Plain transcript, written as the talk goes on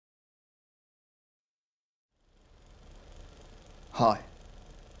Hi,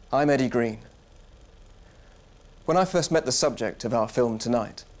 I'm Eddie Green. When I first met the subject of our film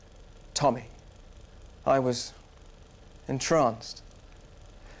tonight, Tommy, I was entranced.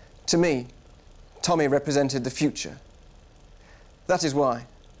 To me, Tommy represented the future. That is why,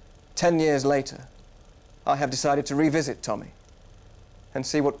 10 years later, I have decided to revisit Tommy and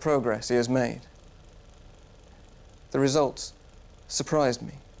see what progress he has made. The results surprised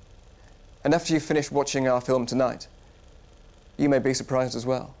me. And after you finish watching our film tonight, you may be surprised as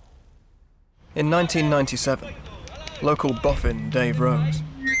well. In 1997, local boffin Dave Rose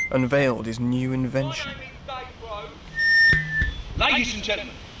unveiled his new invention. Ladies and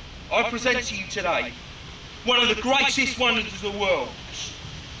gentlemen, I present to you today one of the greatest wonders of the world.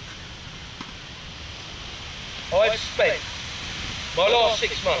 I've spent my last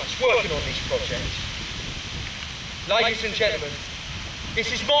 6 months working on this project. Ladies and gentlemen,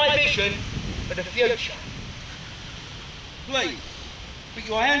 this is my vision of the future. Please, put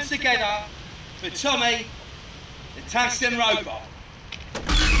your hands together for Tommy, the Tungsten robot.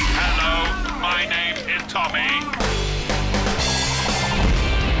 Hello, my name is Tommy.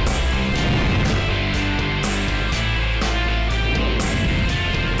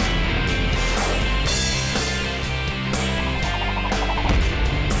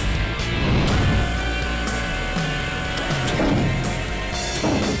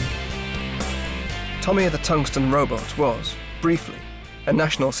 Tommy the Tungsten robot was, briefly, a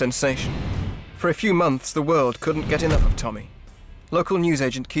national sensation. For a few months, the world couldn't get enough of Tommy. Local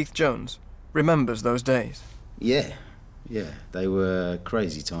newsagent Keith Jones remembers those days. Yeah, they were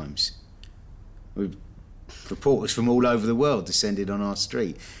crazy times. Reporters from all over the world descended on our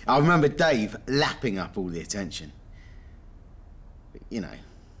street. I remember Dave lapping up all the attention. But, you know,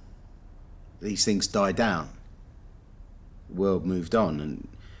 these things die down. The world moved on, and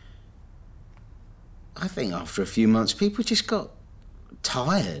I think after a few months, people just got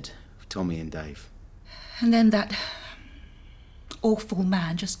tired of Tommy and Dave. And then that awful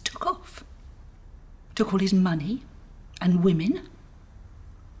man just took off. Took all his money and women.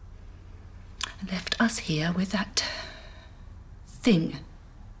 And left us here with that thing.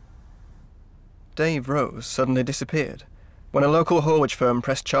 Dave Rose suddenly disappeared when a local haulage firm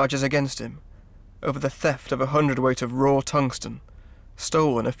pressed charges against him over the theft of 100 weight of raw tungsten,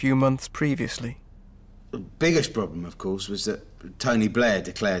 stolen a few months previously. The biggest problem, of course, was that Tony Blair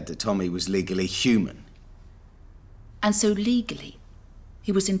declared that Tommy was legally human. And so legally,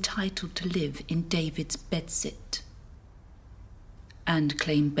 he was entitled to live in David's bedsit and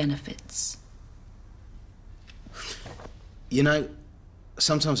claim benefits. You know,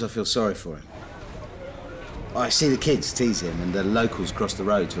 sometimes I feel sorry for him. I see the kids tease him and the locals cross the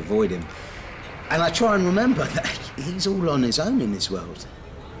road to avoid him. And I try and remember that he's all on his own in this world.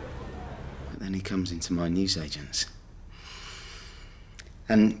 Then he comes into my newsagents.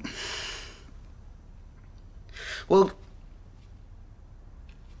 And, well...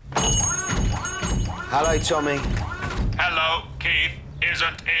 Hello, Tommy. Hello, Keith.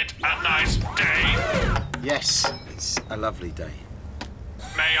 Isn't it a nice day? Yes, it's a lovely day.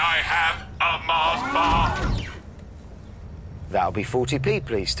 May I have a Mars bar? That'll be 40p,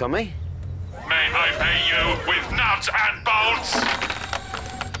 please, Tommy. May I pay you with nuts and bolts?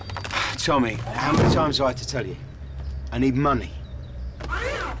 Tommy, how many times do I have to tell you? I need money.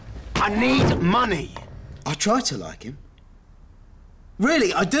 I need money! I try to like him.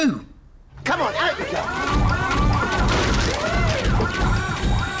 Really, I do. Come on, out you go!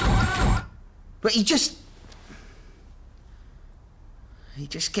 But he just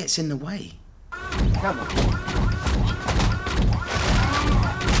gets in the way. Come on.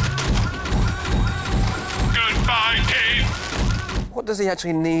 Goodbye, Keith. What does he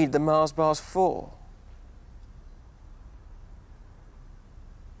actually need the Mars bars for?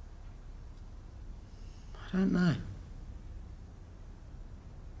 I don't know.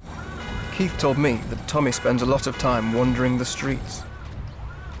 Keith told me that Tommy spends a lot of time wandering the streets.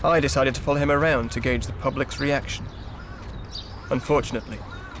 I decided to follow him around to gauge the public's reaction. Unfortunately,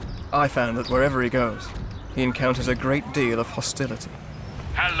 I found that wherever he goes, he encounters a great deal of hostility.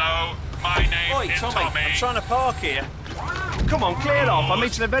 Hello, my name is Tommy. I'm trying to park here. Come on, clear it off. I'm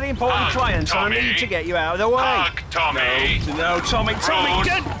meeting a very important client, so I need to get you out of the way. Tommy. No, Tommy,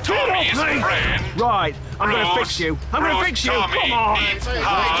 get off me! Right, I'm going to fix you. I'm going to fix you. Come on. Hey,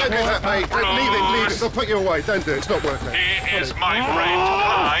 don't do that, mate. Leave it. They'll put you away. Don't do it. It's not worth it. He is my friend.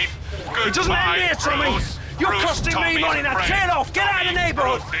 Hi. It doesn't end here, Tommy. You're costing me money. Now clear it off. Get out of the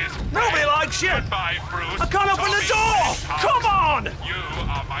neighbourhood. Nobody likes you. Goodbye, Bruce. I can't open the door. Come on. You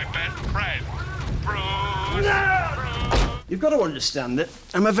are my best friend, Bruce. You've got to understand that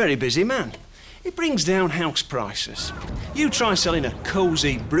I'm a very busy man. It brings down house prices. You try selling a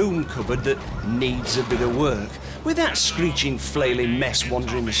cosy broom cupboard that needs a bit of work with that screeching, flailing mess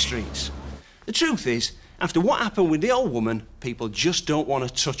wandering the streets. The truth is, after what happened with the old woman, people just don't want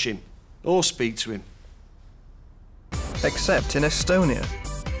to touch him or speak to him. Except in Estonia,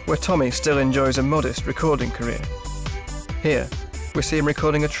 where Tommy still enjoys a modest recording career. Here, we see him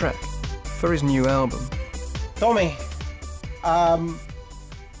recording a track for his new album. Tommy,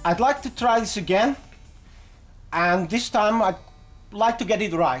 I'd like to try this again, and this time I'd like to get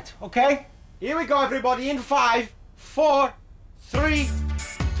it right, okay? Here we go, everybody, in 5, 4, 3,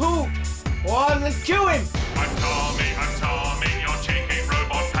 2, 1, and cue him! I'm Tommy, your cheeky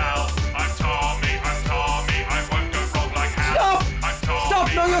robot pal. I'm Tommy, I won't go wrong like hell. Stop! I'm Tommy, Stop!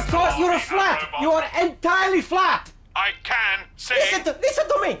 No, you're caught. You're flat. You are entirely flat. I can sing. Listen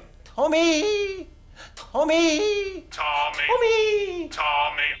to me, Tommy. Tommy. Tommy.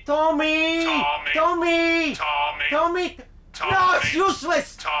 Tommy. No, it's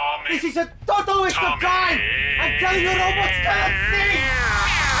useless. Tommy. This is a total waste of time. I'm telling you, robots can't sing.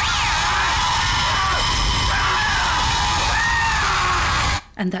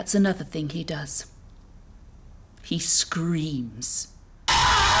 And that's another thing he does. He screams.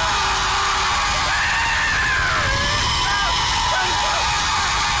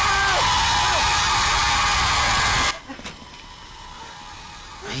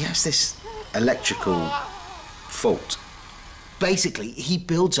 He has this electrical fault. Basically, he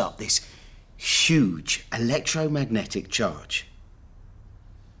builds up this huge electromagnetic charge.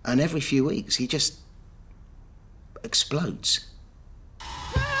 And every few weeks, he just explodes.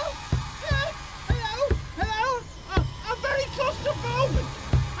 Hello? I'm very claustrophobic.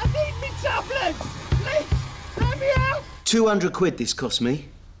 I need me tablets. Please, let me out. 200 quid this cost me.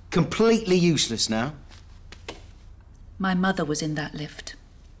 Completely useless now. My mother was in that lift.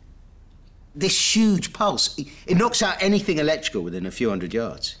 This huge pulse, it knocks out anything electrical within a few hundred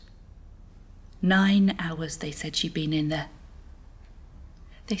yards. 9 hours, they said she'd been in there.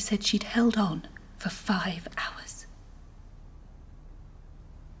 They said she'd held on for 5 hours.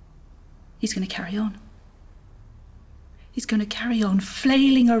 He's going to carry on. He's going to carry on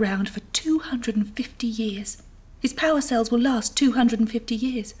flailing around for 250 years. His power cells will last 250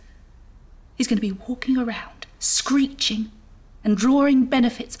 years. He's going to be walking around, screeching and drawing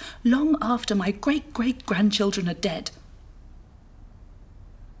benefits long after my great-great-grandchildren are dead.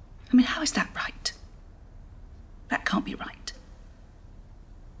 I mean, how is that right? That can't be right.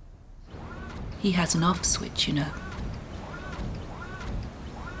 He has an off switch, you know.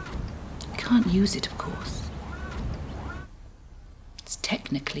 Can't use it, of course. It's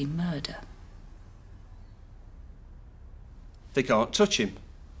technically murder. They can't touch him.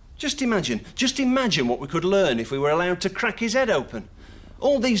 Just imagine what we could learn if we were allowed to crack his head open.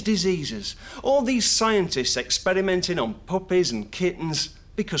 All these diseases, all these scientists experimenting on puppies and kittens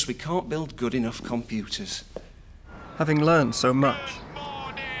because we can't build good enough computers. Having learned so much,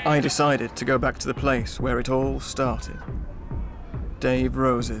 I decided to go back to the place where it all started. Dave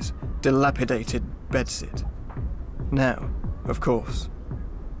Rose's dilapidated bedsit. Now, of course,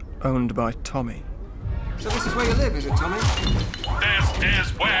 owned by Tommy. So this is where you live, is it, Tommy? This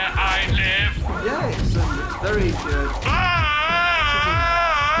is where I live. Yes, and it's very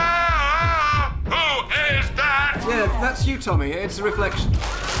Who is that? Yeah, that's you, Tommy. It's a reflection.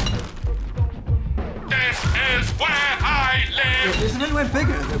 This is where I live. Isn't anywhere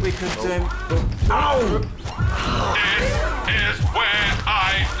bigger that we could, This is where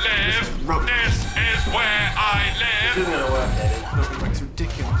I live. This is where I live. This isn't gonna work, Eddie. It's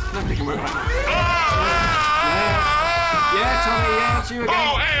ridiculous. Nobody can work like that. Yeah, Tommy, yeah, it's you again. Who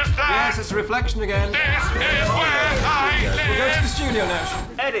is that? Yes, it's a reflection again. This is where I live. We'll go to the studio now.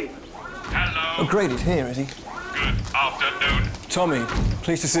 Eddie. Hello. Oh, great, he's here, is he? Good afternoon. Tommy,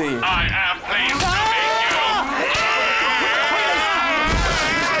 pleased to see you. I am pleased to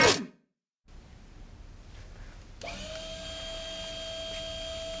meet you.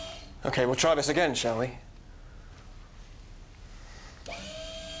 Okay, we'll try this again, shall we?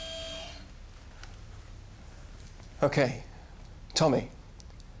 Okay, Tommy,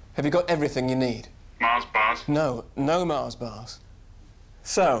 have you got everything you need? Mars bars. No, no Mars bars.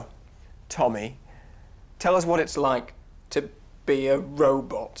 So, Tommy, tell us what it's like to be a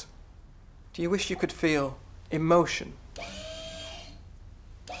robot. Do you wish you could feel emotion?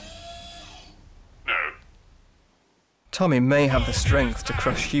 No. Tommy may have the strength to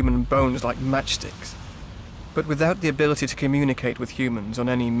crush human bones like matchsticks, but without the ability to communicate with humans on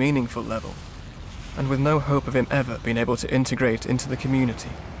any meaningful level, and with no hope of him ever being able to integrate into the community,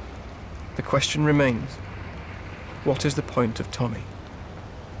 the question remains, what is the point of Tommy?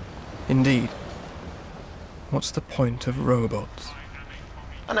 Indeed, What's the point of robots?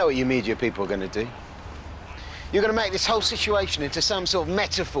 I know what you media people are going to do. You're going to make this whole situation into some sort of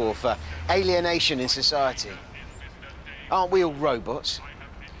metaphor for alienation in society. Aren't we all robots?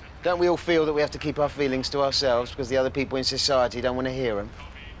 Don't we all feel that we have to keep our feelings to ourselves because the other people in society don't want to hear them?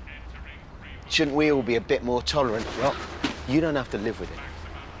 Shouldn't we all be a bit more tolerant? Well, you don't have to live with it.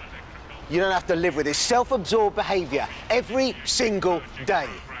 You don't have to live with this self-absorbed behaviour every single day.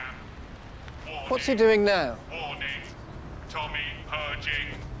 What's he doing now? Warning. Tommy purging.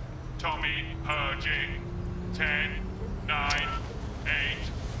 Tommy purging. 10, 9, 8,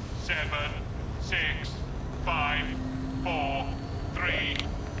 7, 6, 5, 4, 3,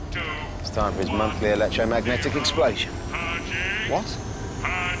 2. It's time for his monthly electromagnetic explosion. Purging. What?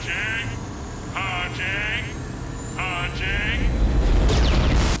 Purging. Purging. Purging.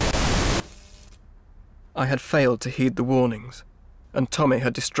 I had failed to heed the warnings, and Tommy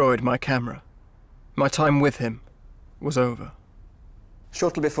had destroyed my camera. My time with him was over.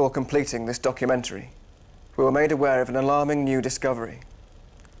 Shortly before completing this documentary, we were made aware of an alarming new discovery.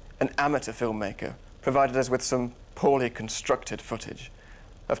 An amateur filmmaker provided us with some poorly constructed footage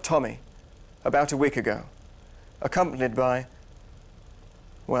of Tommy about a week ago, accompanied by,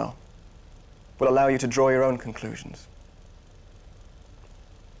 well, we'll allow you to draw your own conclusions.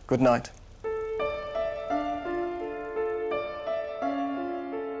 Good night.